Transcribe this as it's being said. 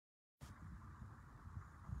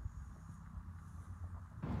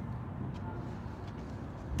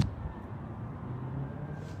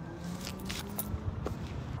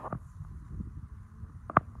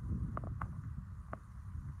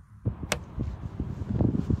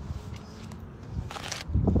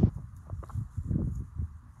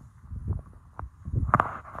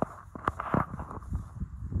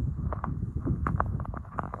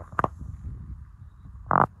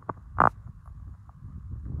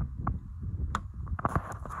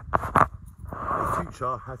The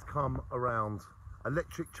future has come around.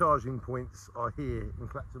 Electric charging points are here in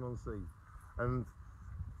Clacton on Sea, and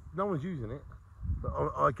no one's using it, but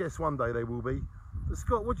I guess one day they will be. But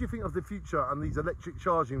Scott, what do you think of the future and these electric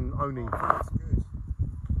charging only? It's good.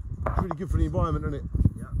 It's really good for the environment, isn't it?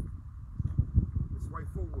 Yeah. It's the way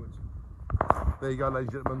forward. There you go,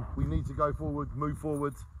 ladies and gentlemen. We need to go forward, move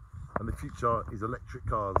forward, and the future is electric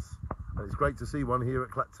cars. And it's great to see one here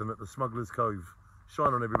at Clacton at the Smuggler's Cove.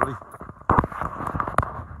 Shine on, everybody.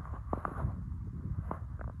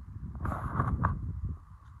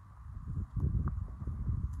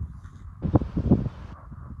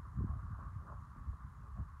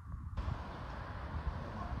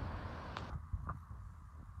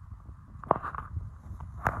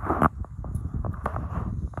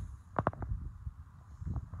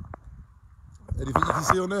 Anything you can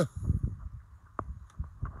see on there?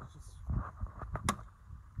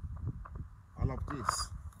 I love this.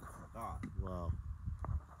 Wow.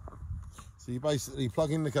 So you basically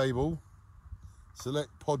plug in the cable, select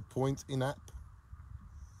pod point in app,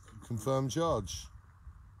 confirm charge.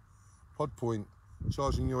 Pod point,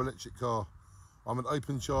 charging your electric car. I'm an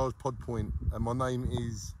open charge pod point and my name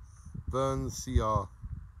is Burns CR.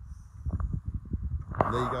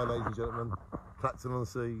 And there you go, ladies and gentlemen. Clacton on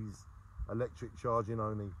Seas, electric charging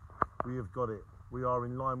only. We have got it. We are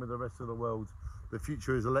in line with the rest of the world. The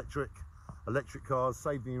future is electric. Electric cars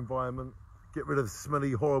save the environment, get rid of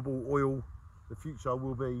smelly, horrible oil. The future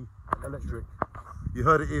will be electric. You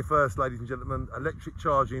heard it here first, ladies and gentlemen. Electric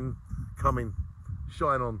charging coming.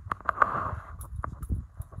 Shine on.